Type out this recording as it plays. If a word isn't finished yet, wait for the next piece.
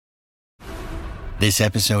This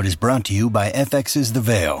episode is brought to you by FX's The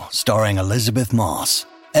Veil, starring Elizabeth Moss.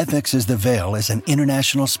 FX's The Veil is an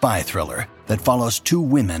international spy thriller that follows two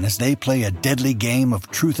women as they play a deadly game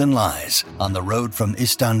of truth and lies on the road from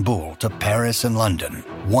Istanbul to Paris and London.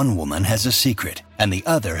 One woman has a secret, and the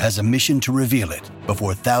other has a mission to reveal it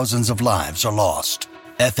before thousands of lives are lost.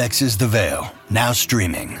 FX's The Veil, now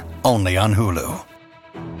streaming, only on Hulu.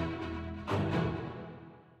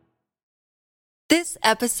 This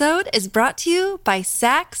episode is brought to you by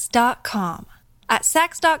Sax.com. At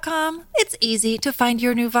Sax.com, it's easy to find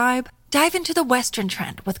your new vibe. Dive into the Western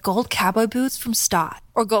trend with gold cowboy boots from Stott,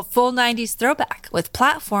 or go full 90s throwback with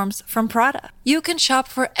platforms from Prada. You can shop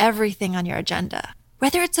for everything on your agenda,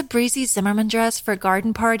 whether it's a breezy Zimmermann dress for a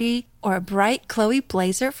garden party or a bright Chloe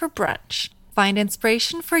blazer for brunch. Find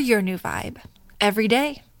inspiration for your new vibe every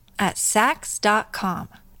day at Sax.com.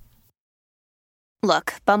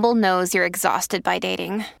 Look, Bumble knows you're exhausted by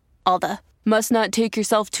dating. All the must not take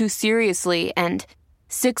yourself too seriously and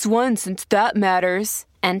 6'1" since that matters.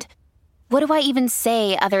 And what do I even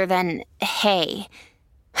say other than hey?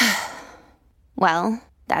 Well,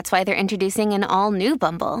 that's why they're introducing an all-new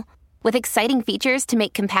Bumble with exciting features to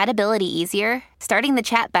make compatibility easier, starting the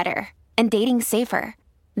chat better, and dating safer.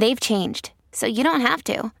 They've changed, so you don't have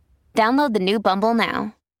to. Download the new Bumble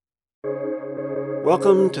now.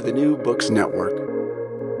 Welcome to the New Books Network.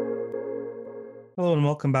 Hello and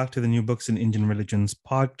welcome back to the New Books in Indian Religions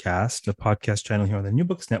podcast, the podcast channel here on the New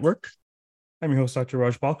Books Network. I'm your host, Dr.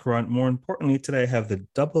 Raj Balkaran. More importantly, today I have the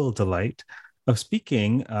double delight of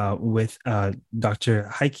speaking with Dr.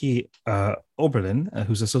 Heike Oberlin,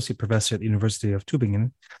 who's Associate Professor at the University of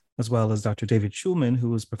Tübingen, as well as Dr. David Shulman,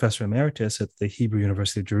 who is Professor Emeritus at the Hebrew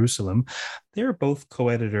University of Jerusalem. They are both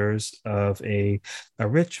co-editors of a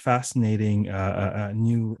rich, fascinating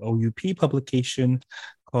new OUP publication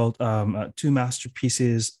called Two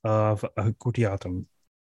Masterpieces of Kuttiyattam.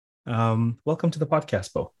 Welcome to the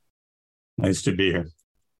podcast, Bo. Nice to be here.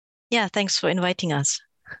 Yeah, thanks for inviting us.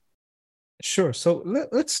 Sure. So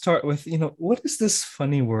let's start with, what is this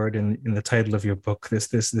funny word in the title of your book? This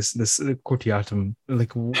Kuttiyattam.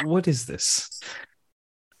 Like, what is this?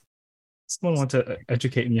 Someone want to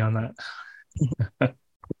educate me on that?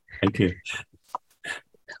 Thank you.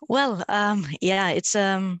 Well, it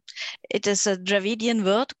is a Dravidian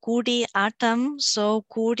word, Kuttiyattam. So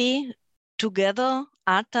Kuti, together,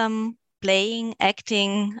 Attam, playing,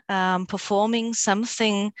 acting, performing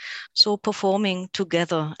something, so performing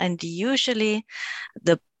together. And usually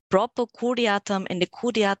the proper Kuttiyattam in the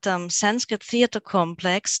Kuttiyattam Sanskrit theater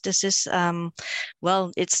complex, this is,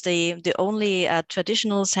 it's the only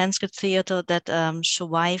traditional Sanskrit theater that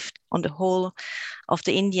survived on the whole of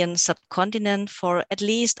the Indian subcontinent for at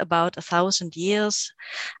least about 1,000 years.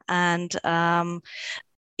 And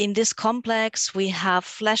in this complex, we have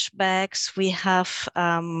flashbacks, we have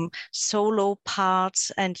solo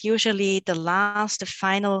parts, and usually the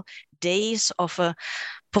final days of a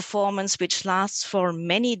performance, which lasts for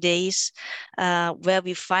many days, where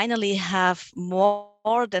we finally have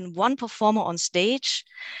more than one performer on stage.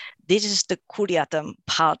 This is the Kuttiyattam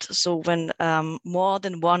part. So when more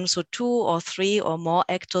than one, so 2 or 3 or more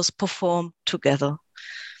actors perform together.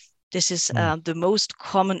 This is the most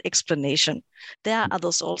common explanation. There are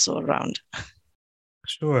others also around.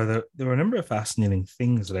 Sure. There were a number of fascinating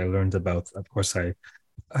things that I learned about. Of course, I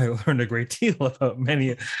learned a great deal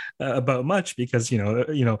about much because,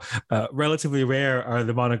 relatively rare are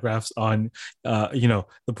the monographs on, the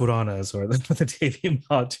Puranas or the Devi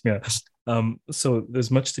Mahatmya. So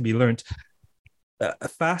there's much to be learned.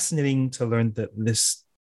 Fascinating to learn that this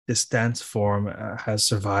dance form has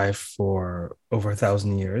survived for over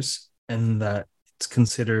 1,000 years, and that it's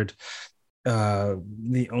considered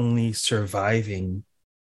the only surviving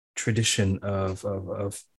tradition of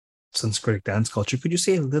Sanskritic dance culture. Could you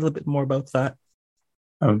say a little bit more about that?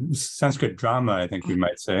 Sanskrit drama, I think we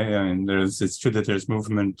might say. I mean, it's true that there's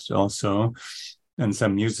movement also, and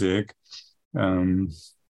some music, and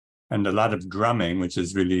a lot of drumming, which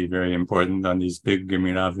is really very important on these big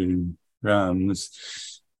Miravi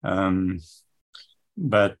drums.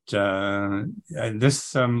 But if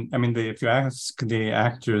you ask the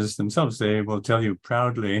actors themselves, they will tell you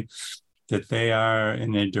proudly that they are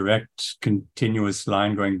in a direct, continuous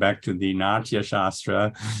line going back to the Natya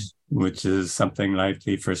Shastra, which is something like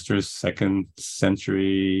the 1st or 2nd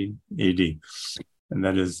century AD. And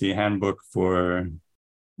that is the handbook for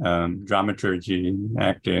dramaturgy,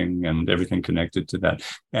 acting, and everything connected to that.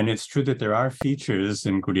 And it's true that there are features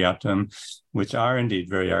in Kuttiyattam which are indeed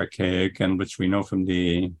very archaic and which we know from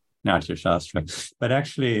the Natya Shastra. But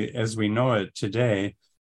actually, as we know it today,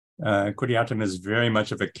 Kuttiyattam is very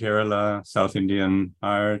much of a Kerala, South Indian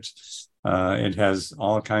art. It has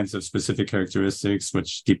all kinds of specific characteristics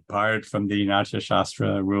which depart from the Natya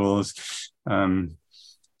Shastra rules.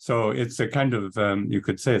 So it's a kind of, you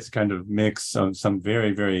could say it's a kind of mix of some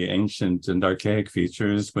very, very ancient and archaic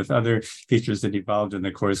features with other features that evolved in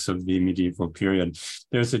the course of the medieval period.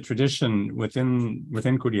 There's a tradition within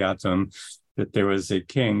Kuttiyattam that there was a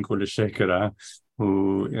king, Kulashekara,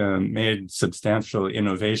 who made substantial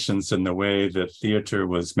innovations in the way that theater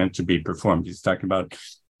was meant to be performed. He's talking about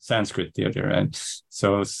Sanskrit theater. And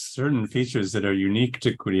so certain features that are unique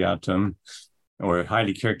to Kuttiyattam or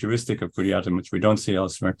highly characteristic of Kuttiyattam, which we don't see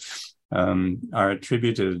elsewhere, are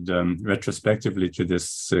attributed retrospectively to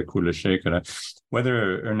this Kulashekara.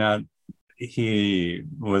 Whether or not he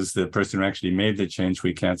was the person who actually made the change,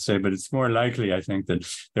 we can't say, but it's more likely, I think, that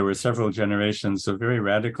there were several generations of very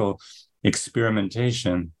radical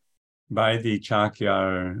experimentation by the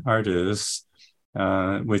Chakyar artists,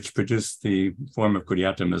 which produced the form of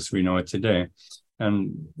Kuttiyattam as we know it today.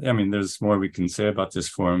 And I mean, there's more we can say about this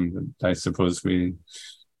form. I suppose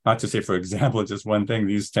not to say, for example, just one thing,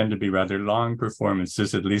 these tend to be rather long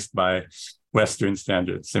performances, at least by Western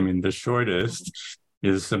standards. I mean, the shortest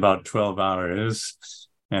is about 12 hours,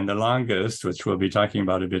 and the longest, which we'll be talking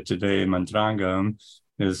about a bit today, Mantrankam,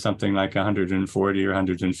 is something like 140 or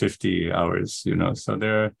 150 hours, So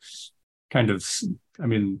they're kind of, I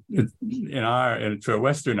mean, to a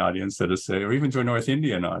Western audience, so to say, or even to a North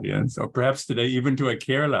Indian audience, or perhaps today even to a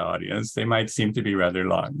Kerala audience, they might seem to be rather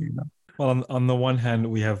long, Well, on the one hand,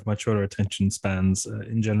 we have much shorter attention spans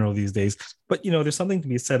in general these days. But, there's something to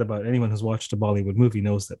be said about anyone who's watched a Bollywood movie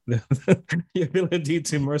knows that the ability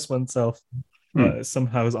to immerse oneself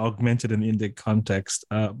somehow is augmented in the Indic context.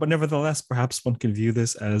 But nevertheless, perhaps one can view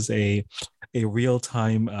this as a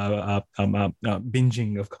real-time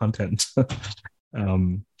binging of content.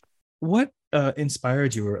 What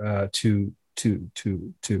inspired you to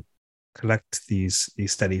collect these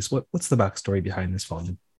studies? What's the backstory behind this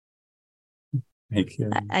volume?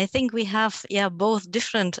 I think we have both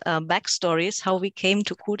different backstories how we came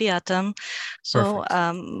to Kuttiyattam. So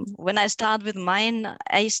when I start with mine,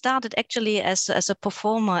 I started actually as a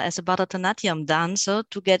performer, as a Bharatanatyam dancer,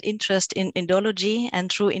 to get interest in Indology,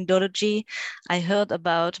 and through Indology I heard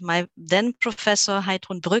about my then professor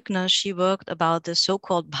Heidrun Brückner. She worked about the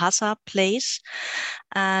so-called Bhasa plays,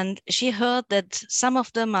 and she heard that some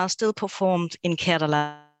of them are still performed in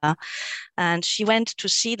Kerala. And she went to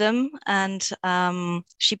see them, and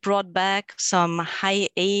she brought back some high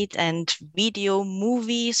aid and video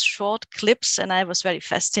movies, short clips, and I was very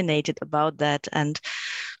fascinated about that. And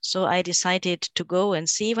so I decided to go and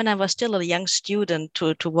see when I was still a young student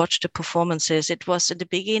to watch the performances. It was at the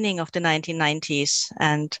beginning of the 1990s,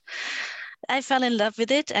 and I fell in love with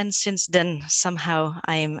it. And since then, somehow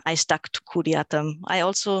I stuck to Kuttiyattam. I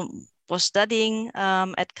also was studying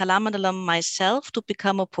at Kalamandalam myself to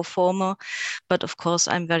become a performer. But of course,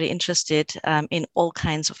 I'm very interested in all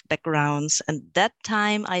kinds of backgrounds. And that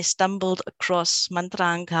time I stumbled across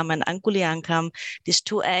Mantrankam and Anguliyankam, these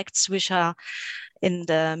two acts which are in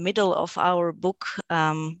the middle of our book.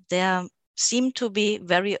 They seem to be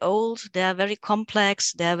very old. They are very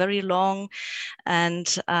complex. They are very long. And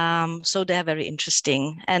so they are very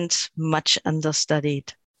interesting and much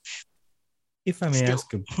understudied. If I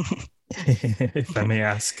may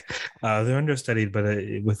ask, they're understudied, but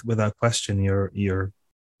without question,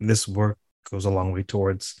 this work goes a long way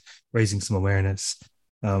towards raising some awareness.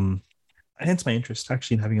 Hence my interest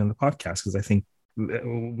actually in having you on the podcast, because I think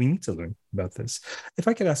we need to learn about this. If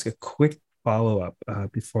I could ask a quick follow-up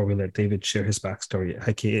before we let David share his backstory,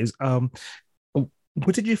 Heike, is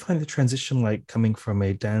what did you find the transition like, coming from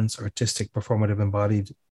a dance, artistic, performative, embodied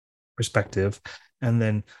perspective, and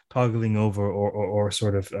then toggling over or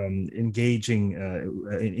sort of engaging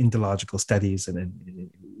in Indological studies?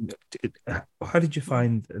 And how did you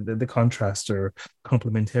find the contrast or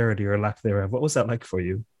complementarity or lack thereof? What was that like for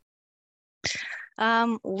you?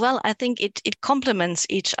 Well, I think it complements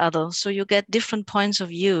each other. So you get different points of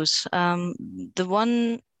views. The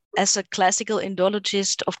one, as a classical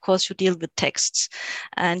Indologist, of course, you deal with texts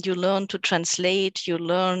and you learn to translate, you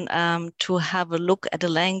learn to have a look at the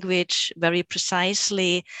language very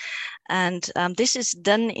precisely. And this is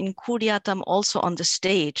done in Kuttiyattam also on the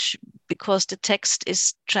stage, because the text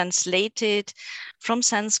is translated from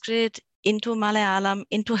Sanskrit into Malayalam,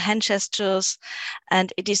 into hand gestures,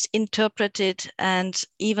 and it is interpreted. And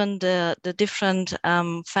even the different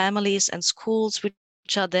families and schools which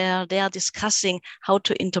are there. They are discussing how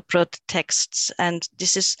to interpret texts. And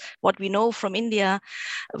this is what we know from India.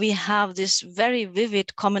 We have this very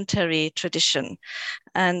vivid commentary tradition.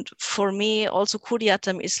 And for me, also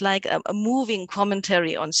Kuttiyattam is like a moving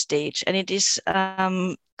commentary on stage. And it is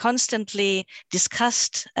constantly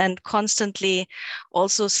discussed and constantly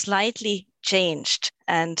also slightly changed.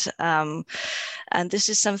 And this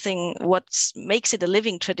is something what makes it a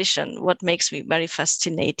living tradition, what makes me very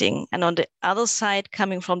fascinating. And on the other side,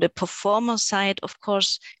 coming from the performer side, of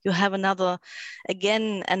course, you have another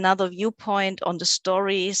viewpoint on the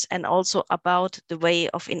stories and also about the way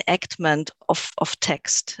of enactment of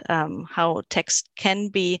text, how text can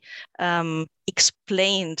be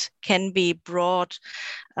explained, can be brought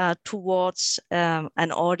towards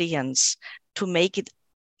an audience to make it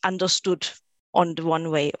understood on the one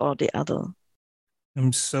way or the other.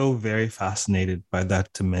 I'm so very fascinated by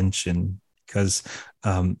that dimension because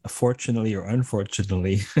fortunately or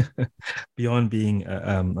unfortunately, beyond being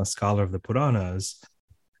a scholar of the Puranas,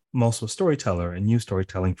 I'm also a storyteller and use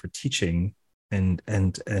storytelling for teaching. And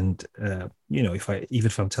if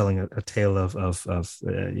I'm telling a tale of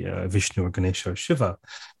Vishnu or Ganesha or Shiva,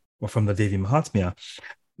 or from the Devi Mahatmya,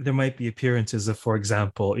 there might be appearances of, for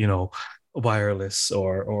example, wireless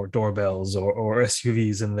or doorbells or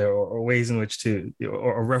SUVs in there, or ways in which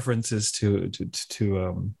or references to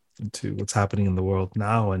what's happening in the world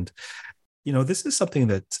now. And this is something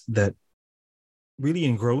that really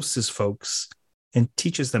engrosses folks and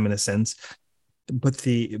teaches them in a sense, but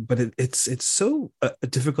it's so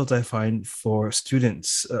difficult, I find, for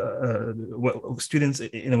students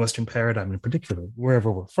in a Western paradigm in particular, wherever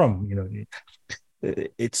we're from.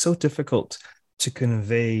 It's so difficult to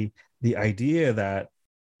convey the idea that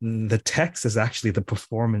the text is actually the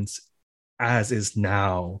performance as is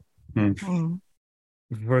now,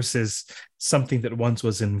 versus something that once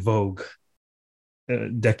was in vogue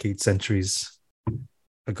decades, centuries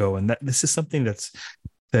ago. And that this is something that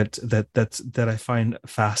I find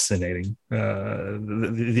fascinating.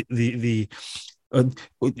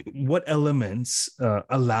 What elements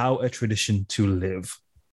allow a tradition to live?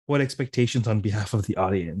 What expectations on behalf of the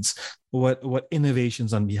audience? What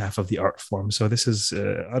innovations on behalf of the art form? So this is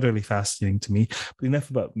utterly fascinating to me. But enough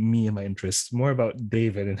about me and my interests. More about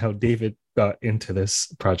David and how David got into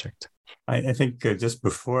this project. I think just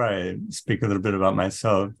before I speak a little bit about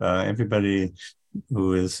myself, everybody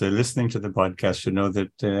who is listening to the podcast should know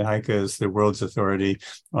that Heike is the world's authority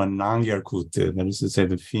on Nangyarkute, that is to say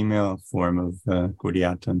the female form of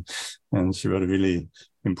Kuttiyattam. And she wrote a really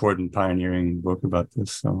important pioneering book about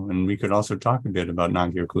this. So, and we could also talk a bit about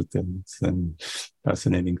Nangyarkute. It's a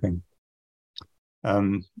fascinating thing.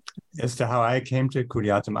 As to how I came to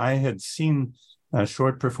Kuttiyattam, I had seen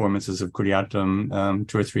short performances of Kuttiyattam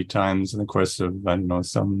 2 or 3 times in the course of,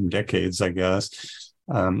 some decades, I guess.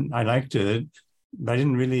 I liked it, but I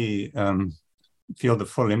didn't really feel the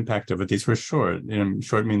full impact of it. These were short.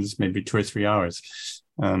 Short means maybe 2 or 3 hours.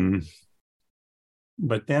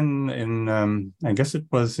 But then I guess it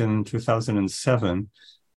was in 2007,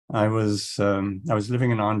 I was living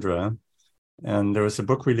in Andhra, and there was a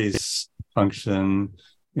book release function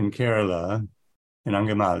in Kerala, in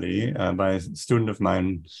Angamali, by a student of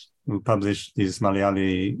mine who published these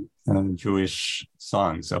Malayali Jewish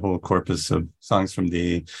songs, a whole corpus of songs from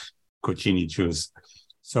the Kochini Jews.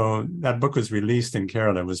 So that book was released in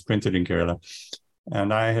Kerala, was printed in Kerala.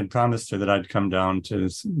 And I had promised her that I'd come down to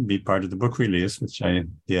be part of the book release, which I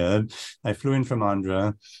did. I flew in from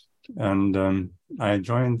Andhra, and I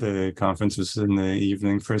joined the conference. It was in the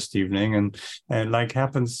evening, first evening, and like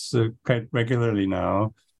happens quite regularly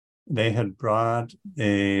now, they had brought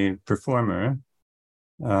a performer,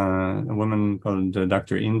 a woman called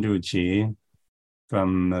Dr. Induji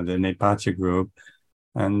from the Nepatya group,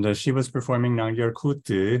 and she was performing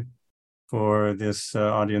Nangyarkute for this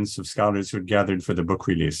audience of scholars who had gathered for the book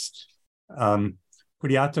release.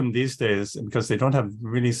 Kuttiyattam these days, because they don't have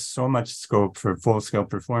really so much scope for full-scale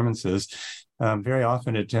performances, very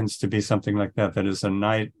often it tends to be something like that. That is a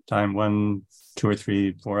nighttime 1, 2 or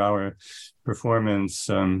 3, 4-hour performance,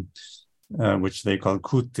 which they call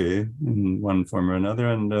kuti in one form or another.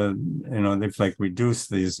 And, they've reduced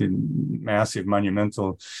these massive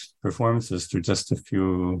monumental performances to just a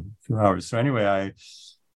few hours. So anyway,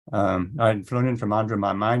 I'd flown in from Andhra.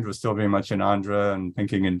 My mind was still very much in Andhra and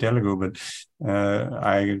thinking in Telugu, but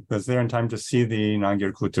I was there in time to see the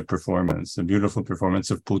Nangyarkute performance, a beautiful performance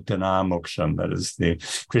of Putana Moksham, that is the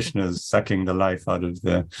Krishna's sucking the life out of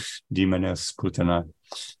the demoness Putana.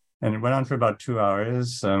 And it went on for about 2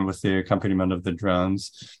 hours with the accompaniment of the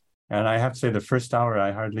drums. And I have to say, the first hour,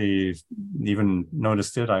 I hardly even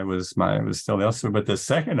noticed it. I was still elsewhere. But the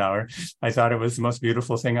second hour, I thought it was the most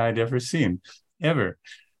beautiful thing I'd ever seen, ever.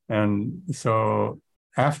 And so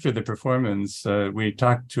after the performance, we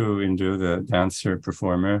talked to Indu, the dancer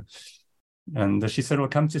performer, and she said, well,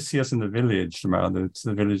 come to see us in the village tomorrow. It's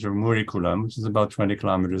the village of Murikulam, which is about 20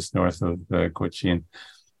 kilometers north of Cochin.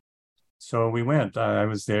 So we went. I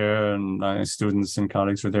was there, and my students and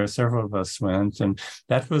colleagues were there. Several of us went. And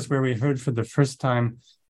that was where we heard for the first time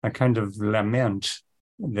a kind of lament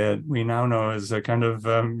that we now know is a kind of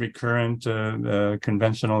recurrent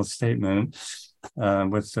conventional statement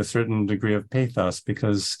with a certain degree of pathos,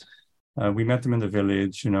 because we met them in the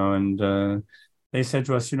village, and they said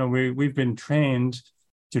to us, we've been trained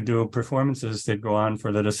to do performances that go on for,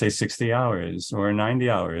 let us say, 60 hours or 90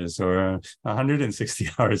 hours or 160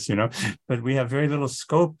 hours, but we have very little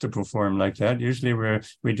scope to perform like that. Usually we're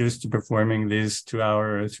reduced to performing these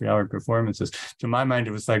 2-hour or 3-hour performances. To my mind,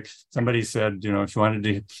 it was like somebody said, if you wanted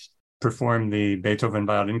to perform the Beethoven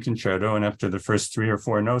violin concerto, and after the first 3 or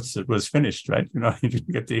 4 notes, it was finished, right? You didn't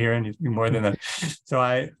get to hear anything more than that. So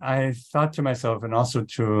I thought to myself, and also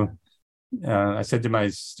I said to my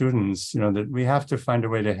students, that we have to find a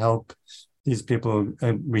way to help these people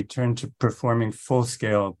return to performing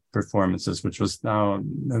full-scale performances, which was now,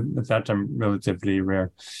 at that time, relatively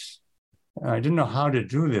rare. I didn't know how to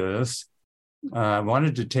do this. I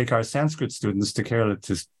wanted to take our Sanskrit students to Kerala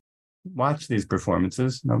to watch these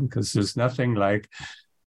performances, because there's nothing like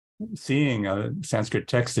seeing a Sanskrit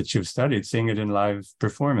text that you've studied, seeing it in live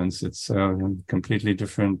performance. It's a completely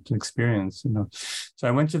different experience, So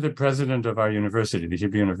I went to the president of our university, the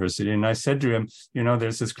Hebrew University, and I said to him,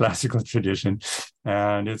 there's this classical tradition,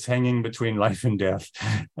 and it's hanging between life and death.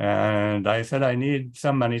 And I said, I need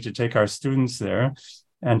some money to take our students there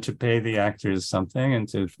and to pay the actors something and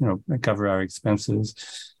to, cover our expenses.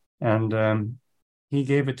 And he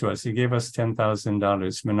gave it to us. He gave us $10,000.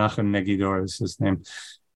 Menachem Megidor is his name.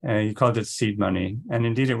 He called it seed money. And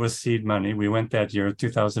indeed, it was seed money. We went that year,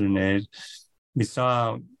 2008. We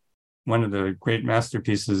saw one of the great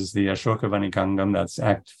masterpieces, the Ashoka Vanikangam, that's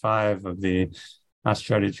Act 5 of the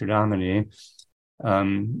Ascharya Chudamani.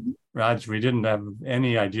 Raj, we didn't have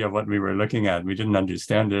any idea what we were looking at. We didn't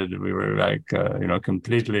understand it. We were like,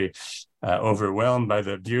 completely overwhelmed by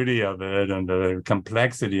the beauty of it and the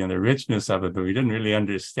complexity and the richness of it, but we didn't really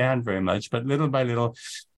understand very much. But little by little,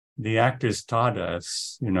 the actors taught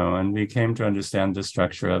us, and we came to understand the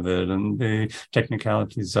structure of it and the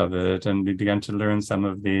technicalities of it. And we began to learn some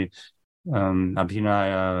of the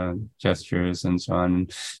abhinaya gestures and so on.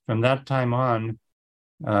 And from that time on,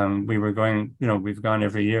 we were going, we've gone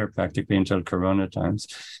every year practically until Corona times.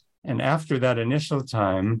 And after that initial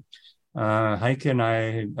time, Heike and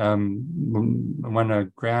I won a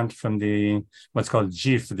grant from what's called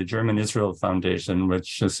GIF, the German Israel Foundation,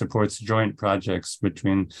 which supports joint projects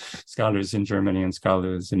between scholars in Germany and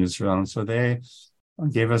scholars in Israel. And so they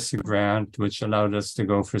gave us a grant, which allowed us to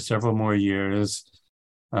go for several more years,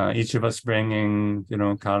 each of us bringing,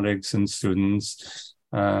 colleagues and students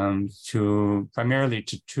primarily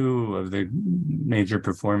to 2 of the major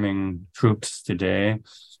performing troupes today.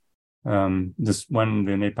 This one,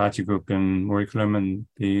 the Nepati group in Murikulam, and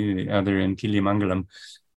the other in Kilimangalam,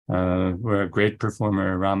 where a great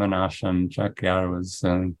performer, Ramanashan Chakyar, was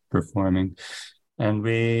performing. And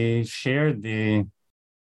we shared the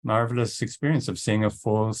marvelous experience of seeing a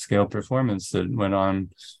full-scale performance that went on.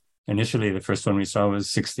 Initially, the first one we saw was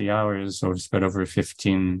 60 hours or spread over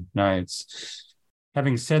 15 nights.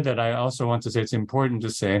 Having said that, I also want to say it's important to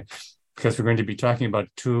say, because we're going to be talking about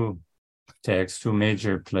 2 texts, 2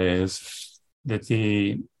 major plays, that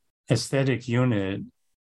the aesthetic unit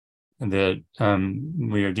that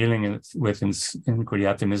we are dealing with in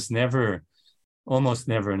Kuttiyattam is almost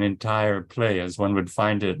never an entire play as one would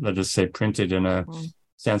find it, let us say, printed in a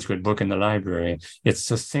Sanskrit book in the library. It's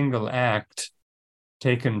a single act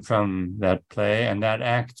taken from that play, and that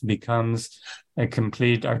act becomes a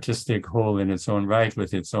complete artistic whole in its own right,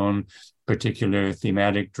 with its own particular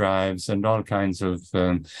thematic drives and all kinds of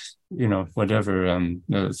whatever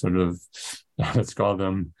sort of, let's call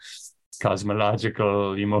them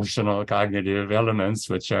cosmological, emotional, cognitive elements,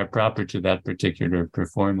 which are proper to that particular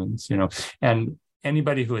performance, And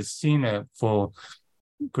anybody who has seen a full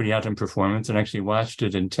Kuttiyattam performance and actually watched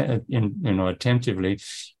it attentively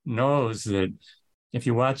knows that if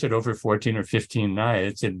you watch it over 14 or 15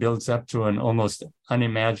 nights, it builds up to an almost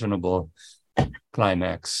unimaginable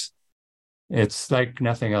climax. It's like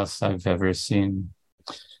nothing else I've ever seen.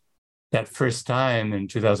 That first time in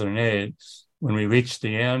 2008, when we reached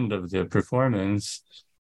the end of the performance,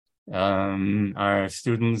 Our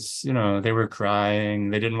students, they were crying.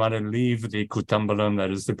 They didn't want to leave the Kuttambalam,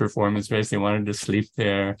 that is the performance space. They wanted to sleep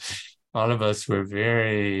there. All of us were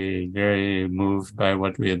very, very moved by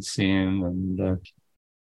what we had seen. And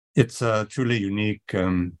it's a truly unique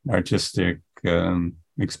artistic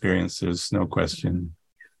experiences, no question.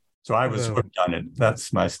 So I was hooked on it.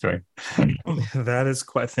 That's my story. That is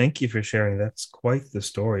thank you for sharing. That's quite the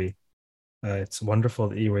story. It's wonderful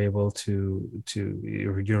that you were able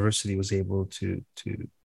your university was able to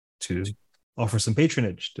offer some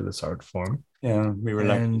patronage to this art form. Yeah, we were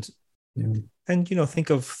lucky. And think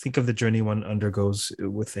of the journey one undergoes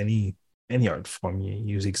with any art form. You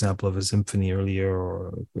use the example of a symphony earlier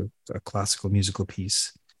or a classical musical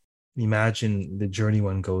piece. Imagine the journey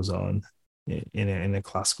one goes on in a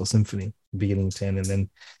classical symphony, beginning to end, and then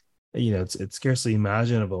it's scarcely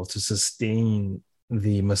imaginable to sustain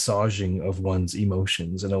the massaging of one's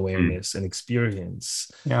emotions and awareness and experience.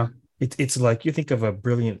 Yeah, it's like you think of a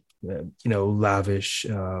brilliant, lavish,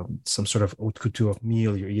 some sort of haute couture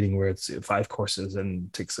meal you're eating where it's 5 courses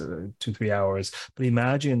and takes 2-3 hours. But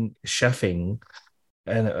imagine chefing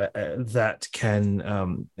and that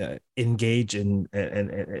can engage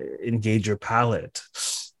engage your palate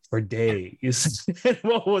for days.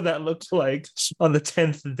 What would that look like on the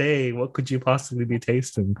 10th day? What could you possibly be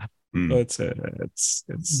tasting? So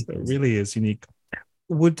it really is unique.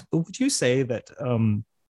 Would you say that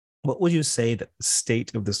what would you say that the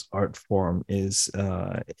state of this art form is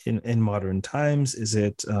in modern times? Is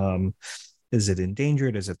it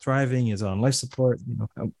endangered? Is it thriving? Is it on life support?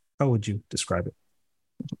 How would you describe it?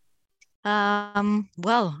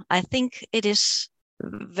 Well, I think it is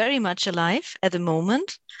very much alive at the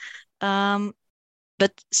moment.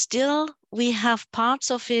 But still, we have parts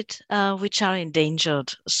of it which are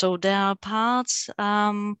endangered. So there are parts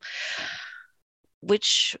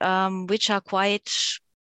which are quite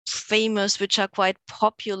famous, which are quite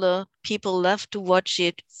popular. People love to watch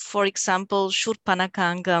it. For example,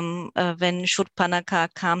 Shurpanakangam, when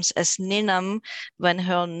Shurpanaka comes as Ninam, when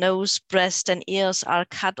her nose, breast, and ears are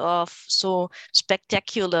cut off. So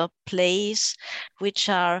spectacular plays, which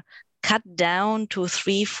are cut down to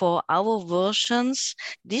 3-4 hour versions.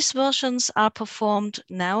 These versions are performed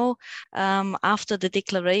now after the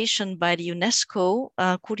declaration by the UNESCO.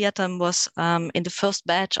 Kuttiyattam was in the first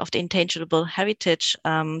batch of the Intangible Heritage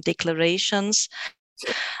declarations.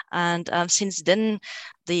 And since then,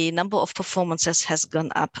 the number of performances has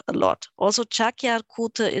gone up a lot. Also, Chakyar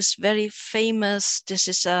Kute is very famous. This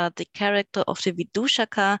is the character of the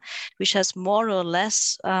Vidushaka, which has more or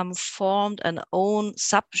less formed an own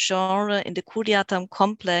subgenre in the Kuttiyattam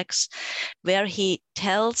complex, where he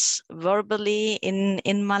tells verbally in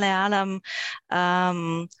Malayalam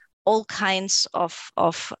all kinds of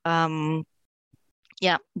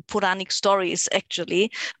Puranic stories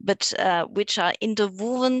actually, but which are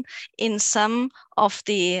interwoven in some of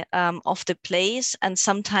the plays, and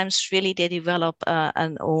sometimes really they develop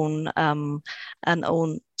an own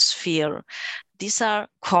sphere. These are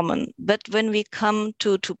common, but when we come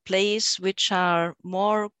to plays which are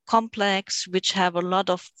more complex, which have a lot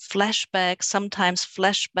of flashbacks, sometimes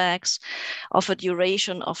flashbacks of a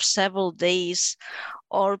duration of several days,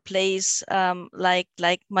 or plays like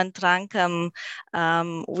Mantrankam,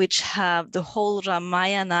 which have the whole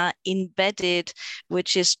Ramayana embedded,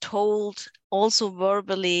 which is told also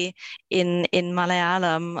verbally in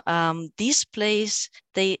Malayalam. These plays,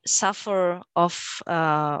 they suffer of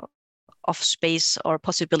space or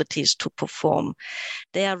possibilities to perform.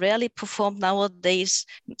 They are rarely performed nowadays.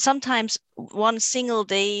 Sometimes one single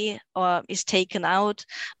day is taken out,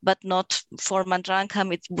 but not for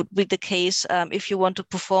Mantrankam. It would be the case if you want to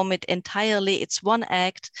perform it entirely. It's one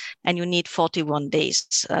act, and you need 41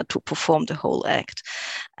 days to perform the whole act.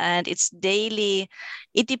 And it's daily.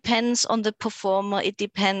 It depends on the performer. It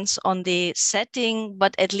depends on the setting,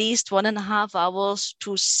 but at least 1.5 hours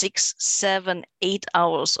to 6, 7, 8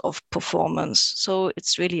 hours of performance. So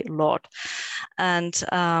it's really a lot. And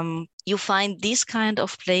you find these kind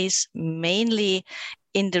of plays mainly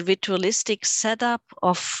in the ritualistic setup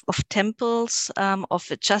of temples,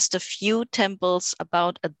 of just a few temples,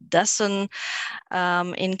 about a dozen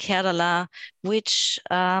in Kerala, which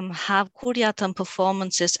have Kuttiyattam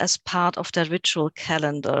performances as part of their ritual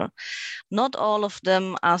calendar. Not all of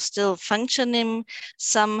them are still functioning.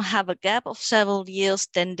 Some have a gap of several years,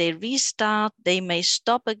 then they restart. They may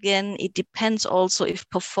stop again. It depends also if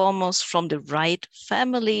performers from the right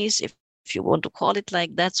families, if if you want to call it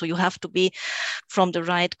like that. So you have to be from the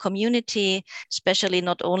right community, especially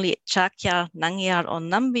not only Chakya, Nangyar, or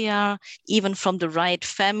Nambiar, even from the right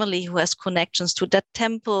family who has connections to that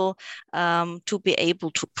temple, to be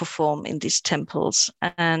able to perform in these temples.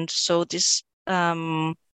 And so this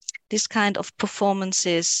kind of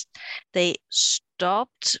performances, they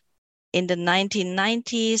stopped in the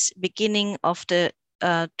 1990s, beginning of the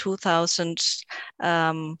 2000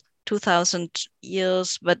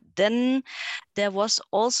 years. But then there was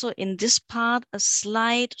also in this part a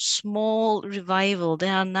slight small revival.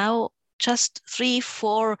 There are now just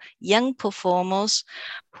 3-4 young performers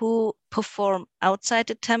who perform outside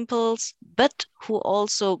the temples, but who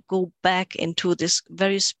also go back into this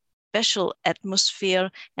very special atmosphere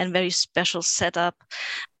and very special setup,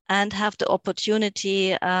 and have the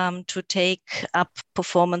opportunity to take up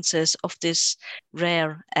performances of these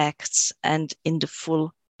rare acts and in the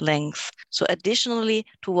full length. So additionally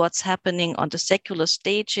to what's happening on the secular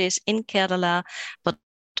stages in Kerala, but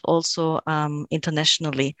also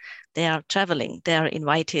internationally, they are traveling. They are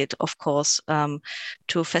invited, of course,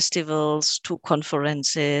 to festivals, to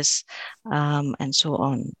conferences, and so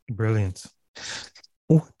on. Brilliant.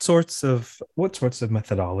 What sorts of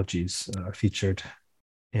methodologies are featured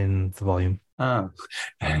in the volume?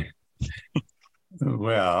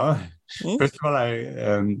 Well, first of all,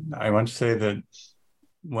 I want to say that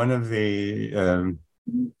one of the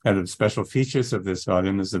kind of special features of this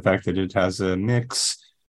volume is the fact that it has a mix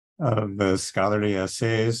of scholarly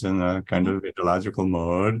essays in a kind of ideological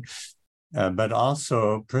mode, but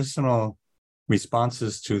also personal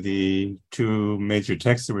responses to the two major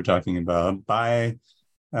texts that we're talking about by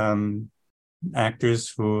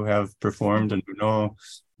actors who have performed and who know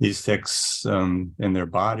these texts in their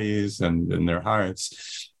bodies and in their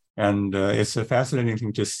hearts. And it's a fascinating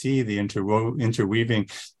thing to see the interweaving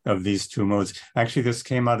of these two modes. Actually, this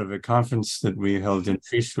came out of a conference that we held in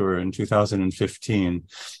Thrissur in 2015,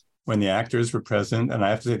 when the actors were present. And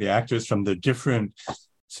I have to say, the actors from the different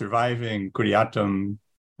surviving Kuttiyattam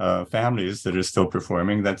families that are still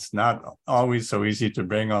performing. That's not always so easy to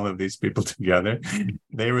bring all of these people together.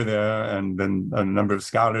 They were there, and then a number of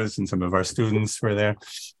scholars and some of our students were there,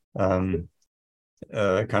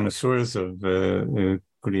 connoisseurs of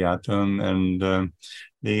Kuttiyattam, and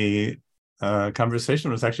the conversation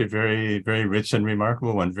was actually very, very rich and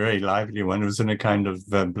remarkable one, very lively one. It was in a kind of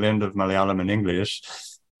blend of Malayalam and English,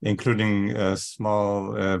 including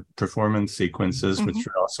small performance sequences, which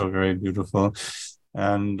were also very beautiful.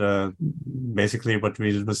 And basically what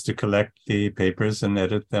we did was to collect the papers and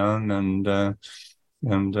edit them.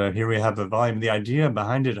 And here we have a volume. The idea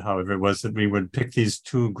behind it, however, was that we would pick these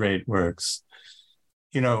two great works.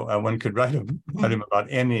 One could write about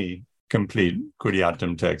any complete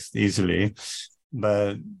Kuttiyattam text easily,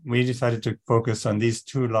 but we decided to focus on these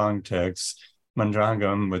two long texts,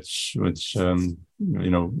 Mantrankam, which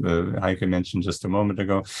Heike mentioned just a moment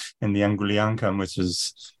ago, and the Anguliyankam, which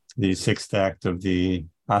is the sixth act of the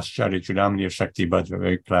Ashcharya Chudamani of Shakti Bhadra, a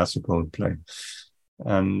very classical play.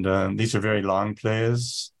 And these are very long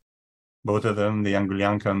plays, both of them. The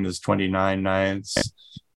Anguliyankam is 29 nights.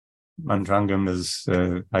 Mantrankam is,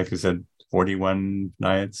 like I said, 41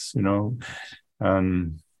 nights,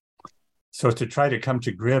 So to try to come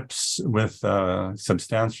to grips with a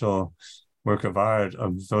substantial work of art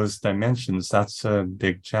of those dimensions, that's a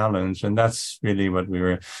big challenge. And that's really what we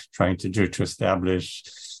were trying to do, to establish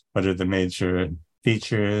what are the major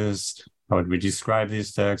features, how would we describe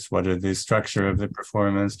these texts, what are the structure of the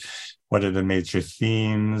performance, what are the major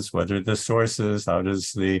themes, what are the sources, how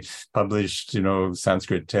does the published,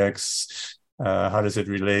 Sanskrit texts, how does it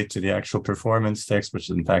relate to the actual performance text, which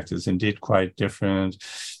in fact is indeed quite different,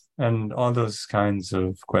 and all those kinds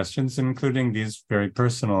of questions, including these very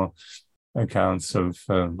personal accounts of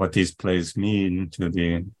what these plays mean to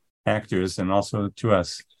the actors and also to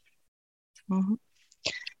us. Mm-hmm.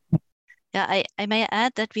 Yeah, I may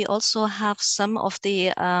add that we also have some of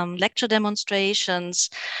the lecture demonstrations,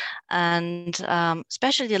 and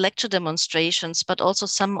especially the lecture demonstrations, but also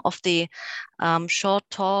some of the short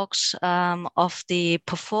talks of the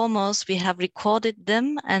performers. We have recorded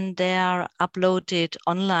them and they are uploaded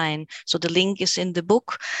online. So the link is in the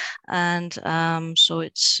book, and so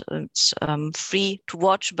it's free to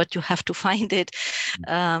watch, but you have to find it.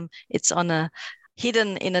 It's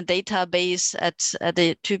hidden in a database at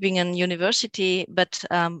the Tübingen University, but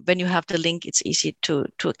when you have the link, it's easy to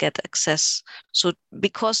get access. So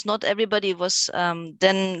because not everybody was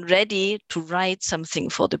then ready to write something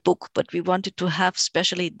for the book, but we wanted to have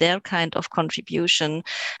especially their kind of contribution,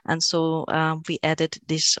 and so we added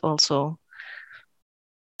this also.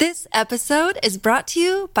 This episode is brought to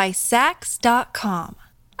you by Sax.com.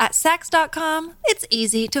 At Sax.com, it's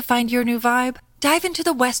easy to find your new vibe. Dive into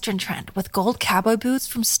the Western trend with gold cowboy boots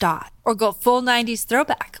from Stott, or go full 90s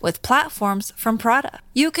throwback with platforms from Prada.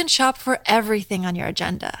 You can shop for everything on your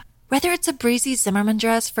agenda, whether it's a breezy Zimmermann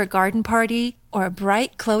dress for a garden party or a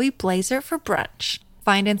bright Chloe blazer for brunch.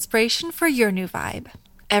 Find inspiration for your new vibe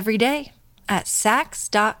every day at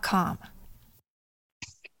Sax.com.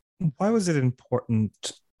 Why was it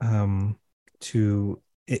important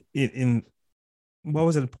what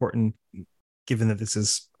was it important, given that this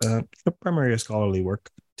is primarily a scholarly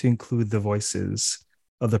work, to include the voices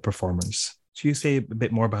of the performers? Should you say a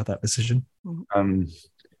bit more about that decision? Well,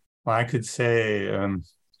 I could say,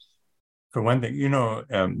 for one thing,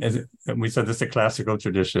 we said this is a classical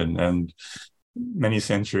tradition and many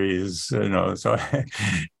centuries, so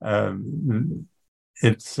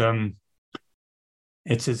it's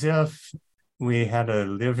as if we had a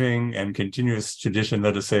living and continuous tradition,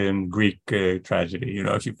 let us say, in Greek tragedy.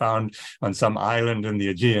 If you found on some island in the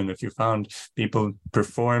Aegean, if you found people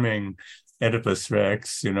performing Oedipus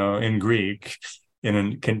Rex, in Greek, in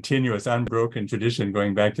a continuous, unbroken tradition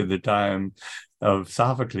going back to the time of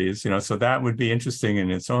Sophocles, so that would be interesting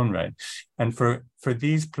in its own right. And for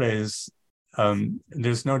these plays,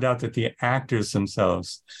 there's no doubt that the actors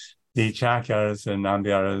themselves, the Chakyars and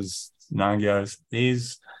Nangyars,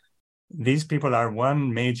 these people are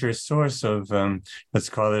one major source of, let's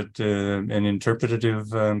call it an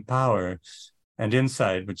interpretative power and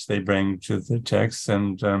insight, which they bring to the text.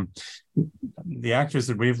 And the actors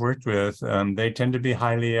that we've worked with, they tend to be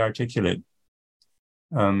highly articulate,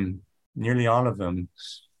 nearly all of them,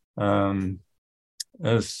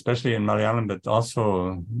 especially in Malayalam, but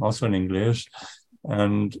also in English.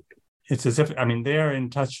 And it's as if, they're in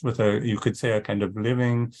touch with you could say, a kind of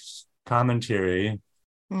living commentary,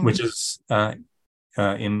 which is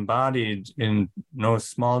embodied in no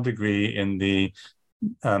small degree in the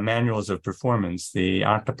manuals of performance, the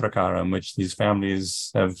Artha Prakaram, which these families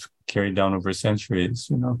have carried down over centuries.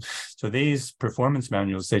 So these performance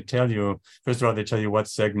manuals, they tell you, first of all, they tell you what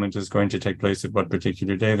segment is going to take place at what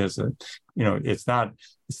particular day. There's it's not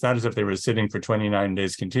as if they were sitting for 29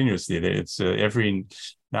 days continuously. It's every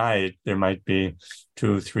night there might be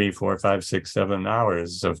 2, 3, 4, 5, 6, 7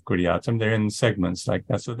 hours of Kuttiyattam. They're in segments like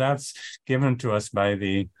that. So that's given to us by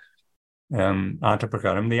the Artha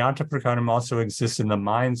Prakaram. The Artha Prakaram also exists in the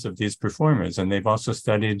minds of these performers, and they've also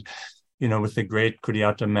studied, with the great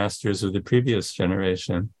Kuttiyattam masters of the previous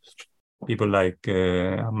generation. People like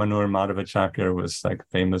Manur Madhavacharya was like a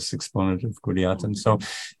famous exponent of Kuttiyattam. So,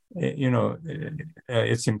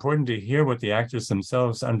 it's important to hear what the actors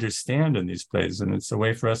themselves understand in these plays. And it's a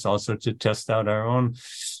way for us also to test out our own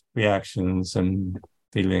reactions and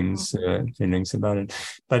feelings about it.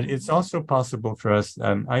 But it's also possible for us,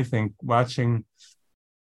 I think, watching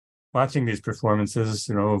these performances,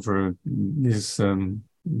 over these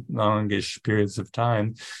longish periods of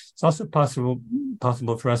time, it's also possible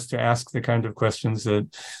for us to ask the kind of questions that,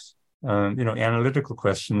 analytical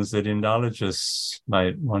questions that Indologists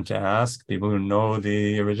might want to ask. People who know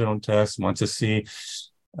the original text want to see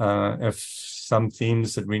if some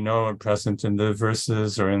themes that we know are present in the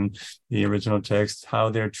verses or in the original text, how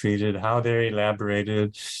they're treated, how they're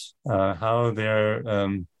elaborated, how they're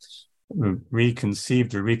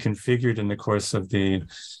reconceived or reconfigured in the course of the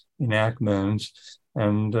enactment,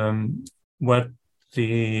 and what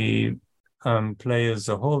the play as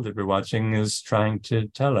a whole that we're watching is trying to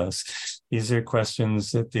tell us. These are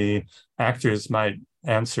questions that the actors might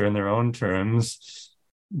answer in their own terms,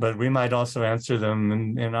 but we might also answer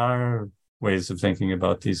them in our ways of thinking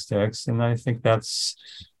about these texts. And I think that's,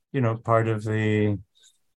 part of the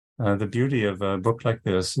beauty of a book like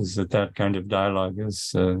this, is that kind of dialogue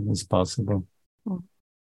is possible.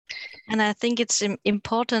 And I think it's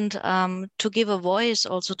important to give a voice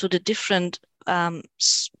also to the different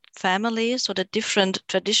families or the different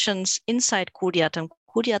traditions inside Kuttiyattam.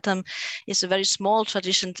 Kuttiyattam is a very small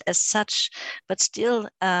tradition as such, but still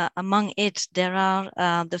among it there are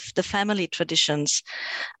the family traditions,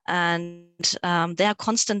 and there are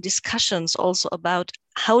constant discussions also about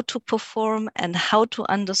how to perform and how to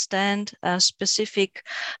understand specific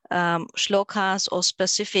shlokas or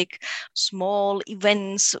specific small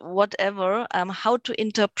events, whatever, how to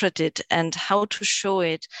interpret it and how to show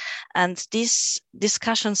it. And these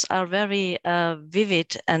discussions are very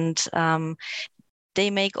vivid, and they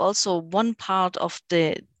make also one part of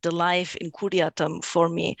the life in Kuttiyattam for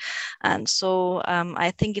me. And so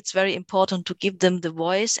I think it's very important to give them the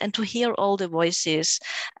voice and to hear all the voices.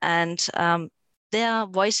 And they are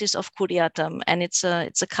voices of Kuttiyattam, and it's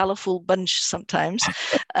a colorful bunch sometimes.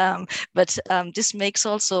 But this makes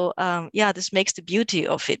also this makes the beauty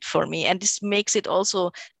of it for me, and this makes it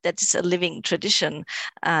also that it's a living tradition,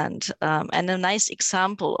 and a nice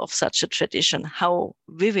example of such a tradition, how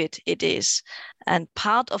vivid it is. And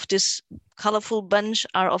part of this colorful bunch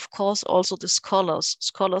are, of course, also the scholars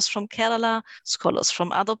from Kerala, scholars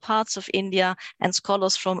from other parts of India, and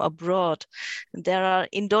scholars from abroad. There are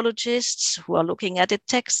Indologists who are looking at the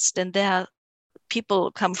texts, then there are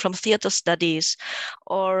people come from theater studies,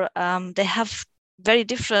 or they have very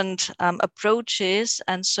different approaches,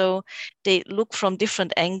 and so they look from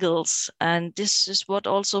different angles. And this is what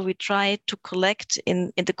also we try to collect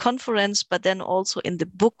in the conference, but then also in the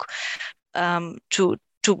book, to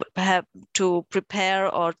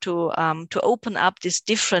prepare or to open up these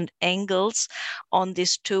different angles on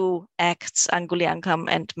these two acts, Anguliyankam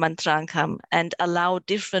and Mantrankam, and allow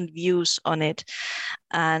different views on it.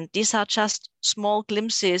 And these are just small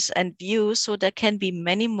glimpses and views, so there can be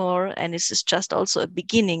many more. And this is just also a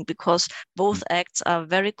beginning, because both acts are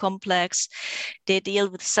very complex. They deal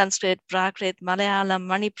with Sanskrit, Prakrit, Malayalam,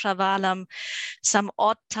 Manipravalam. Some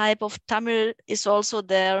odd type of Tamil is also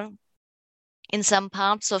there in some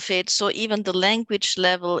parts of it. So even the language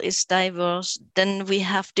level is diverse. Then we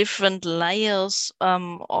have different layers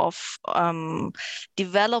of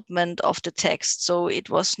development of the text. So it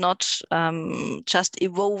was not just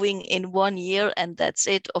evolving in 1 year and that's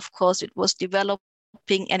it. Of course, it was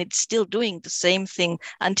developing, and it's still doing the same thing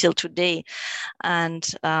until today. And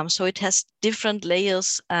so it has different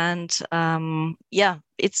layers, and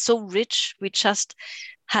it's so rich. We just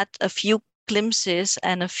had a few glimpses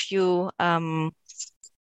and a few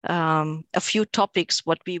topics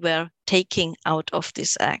what we were taking out of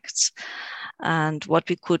these acts and what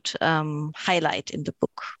we could highlight in the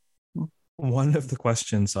book. One of the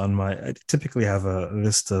questions I typically have a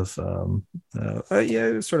list of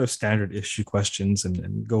sort of standard issue questions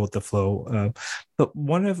and go with the flow. But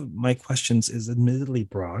one of my questions is admittedly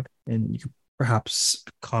broad, and you could perhaps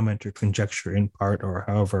comment or conjecture in part, or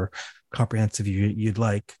however comprehensive you'd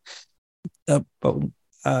like. But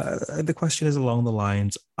the question is along the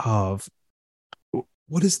lines of,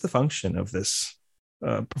 what is the function of this?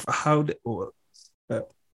 What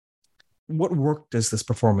work does this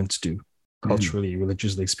performance do, culturally,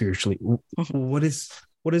 religiously, spiritually? What is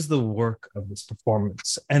the work of this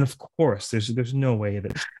performance? And of course, there's no way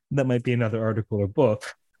that might be another article or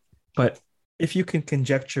book, but if you can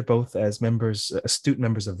conjecture both as astute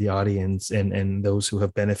members of the audience and those who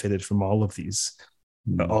have benefited from all of these,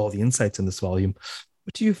 all the insights in this volume,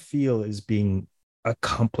 what do you feel is being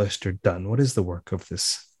accomplished or done? What is the work of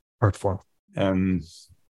this art form?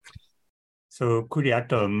 So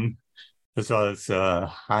Kuttiyattam is a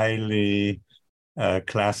highly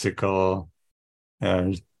classical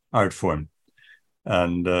art form,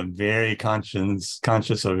 and very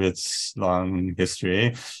conscious of its long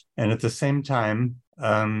history. And at the same time,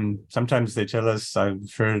 sometimes they tell us,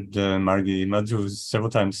 I've heard Margi Madhu several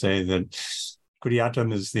times say that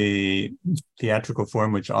Kuttiyattam is the theatrical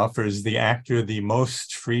form which offers the actor the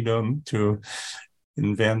most freedom to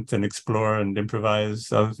invent and explore and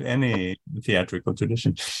improvise of any theatrical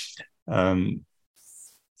tradition.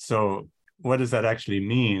 So what does that actually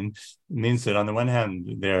mean? It means that on the one hand,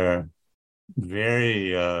 they're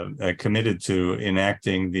very committed to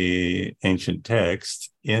enacting the ancient text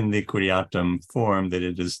in the Kuttiyattam form that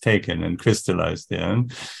it is taken and crystallized in.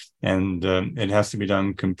 And it has to be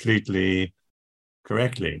done completely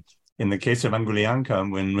correctly. In the case of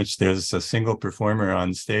Anguliyankam, in which there's a single performer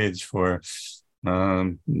on stage for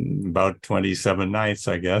about 27 nights,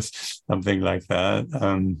 I guess, something like that.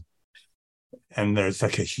 And there's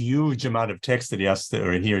like a huge amount of text that he has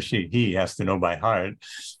to know by heart.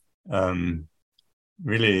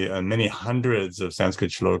 Really many hundreds of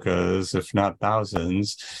Sanskrit shlokas, if not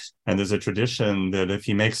thousands. And there's a tradition that if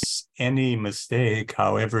he makes any mistake,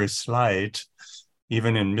 however slight,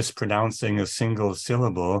 even in mispronouncing a single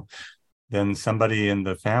syllable, then somebody in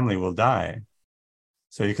the family will die.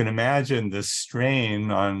 So you can imagine the strain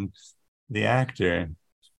on the actor.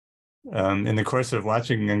 In the course of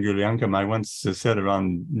watching Anguliyankam, I once said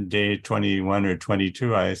around day 21 or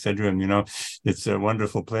 22, I said to him, it's a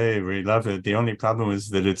wonderful play. We love it. The only problem is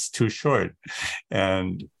that it's too short.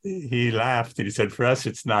 And he laughed and he said, for us,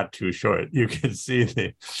 it's not too short. You can see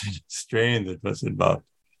the strain that was involved.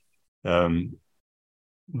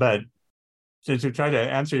 But to try to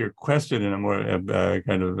answer your question in a more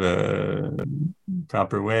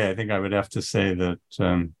proper way, I think I would have to say that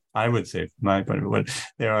I would say, from my point of view,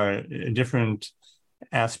 there are different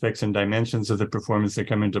aspects and dimensions of the performance that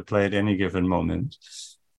come into play at any given moment.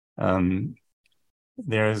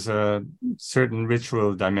 there's a certain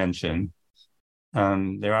ritual dimension.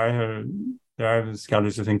 There are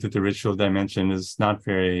scholars who think that the ritual dimension is not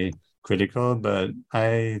very critical, but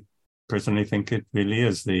I personally think it really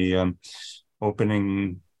is. The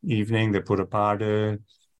opening evening, the Purapade,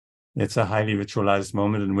 it's a highly ritualized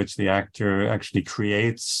moment in which the actor actually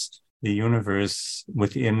creates the universe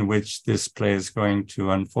within which this play is going to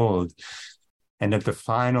unfold. And at the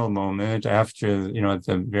final moment, after, at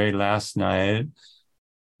the very last night,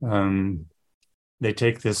 they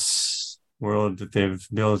take this world that they've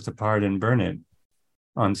built apart and burn it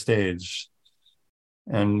on stage.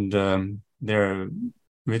 And there are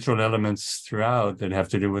ritual elements throughout that have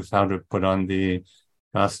to do with how to put on the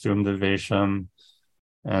costume, the vesham,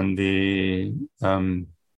 and the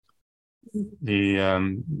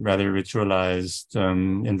rather ritualized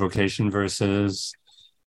invocation verses,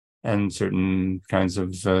 and certain kinds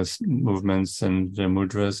of movements and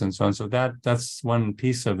mudras and so on. So that's one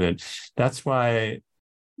piece of it. That's why,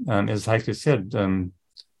 as Heike said,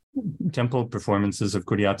 temple performances of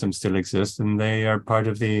Kuttiyattam still exist, and they are part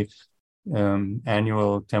of the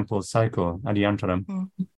annual temple cycle, Adiyantaram.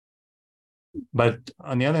 Mm-hmm. But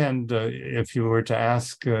on the other hand, if you were to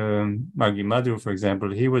ask Maggi Madhu, for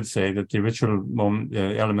example, he would say that the ritual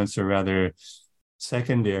elements are rather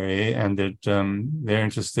secondary, and that they're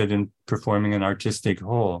interested in performing an artistic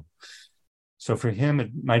whole. So for him,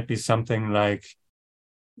 it might be something like,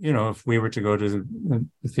 if we were to go to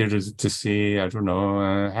the theaters to see, I don't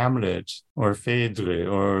know, Hamlet or Phèdre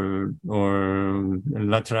or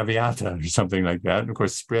La Traviata or something like that, of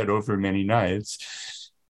course, spread over many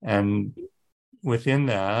nights. And within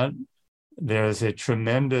that, there's a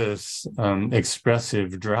tremendous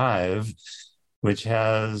expressive drive, which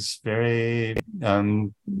has very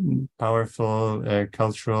powerful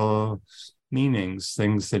cultural meanings,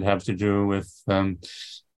 things that have to do with the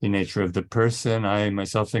nature of the person. I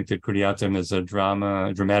myself think that Kuttiyattam is a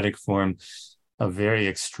dramatic form of very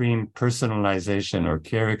extreme personalization or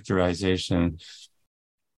characterization.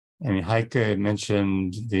 I mean, Heike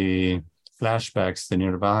mentioned the flashbacks, the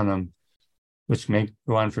Nirvanam, which may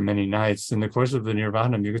go on for many nights. In the course of the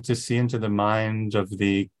Nirvanam, you get to see into the mind of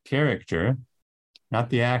the character, not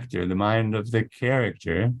the actor, the mind of the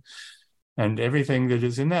character, and everything that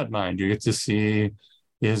is in that mind. You get to see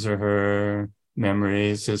his or her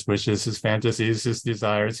memories, his wishes, his fantasies, his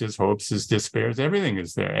desires, his hopes, his despairs. Everything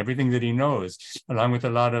is there, everything that he knows, along with a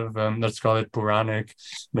lot of, let's call it Puranic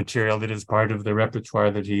material that is part of the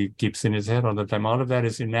repertoire that he keeps in his head all the time. All of that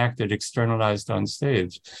is enacted, externalized on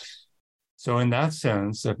stage. So in that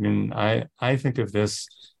sense, I mean, I think of this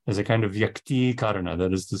as a kind of yakti karana,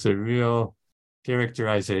 that is to say, real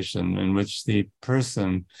characterization in which the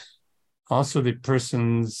person, also the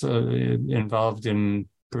persons involved in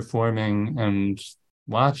performing and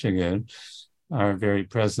watching it, are very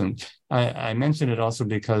present. I mention it also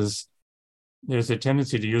because there's a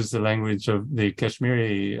tendency to use the language of the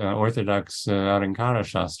Kashmiri Orthodox Alankara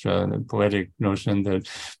Shastra, the poetic notion that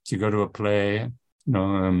to go to a play,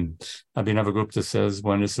 Abhinavagupta says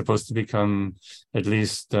one is supposed to become at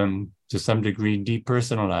least to some degree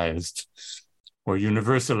depersonalized or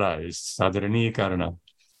universalized, sadharani karana.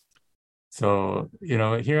 So,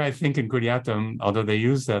 here I think in Kuttiyattam, although they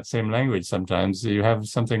use that same language sometimes, you have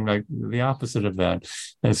something like the opposite of that.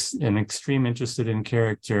 It's an extreme interested in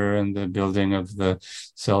character and the building of the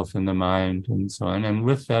self and the mind and so on. And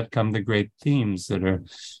with that come the great themes that are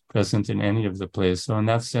present in any of the plays. So in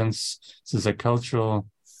that sense, this is a cultural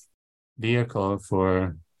vehicle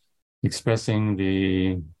for expressing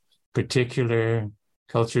the particular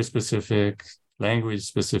culture-specific,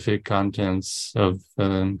 language-specific contents of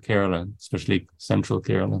Kerala, especially central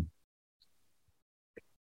Kerala.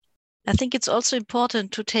 I think it's also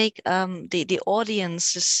important to take the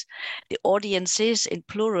audiences in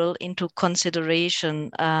plural into consideration.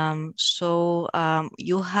 So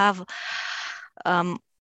you have an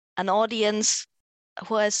audience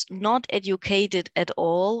who is not educated at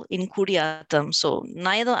all in Kuttiyattam, so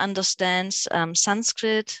neither understands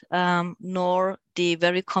Sanskrit nor the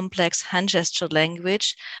very complex hand gesture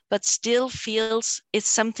language, but still feels it's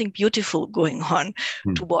something beautiful going on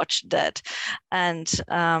to watch that. And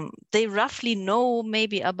they roughly know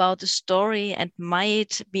maybe about the story and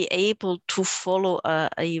might be able to follow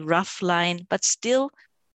a rough line, but still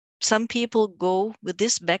some people go with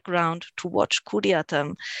this background to watch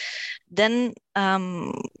Kuttiyattam. Then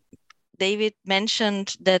David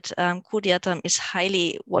mentioned that Kuttiyattam is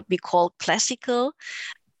highly what we call classical.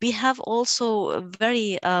 We have also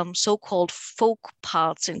very so-called folk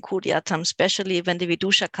parts in Kuttiyattam, especially when the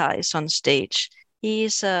Vidushaka is on stage. He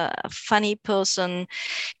is a funny person.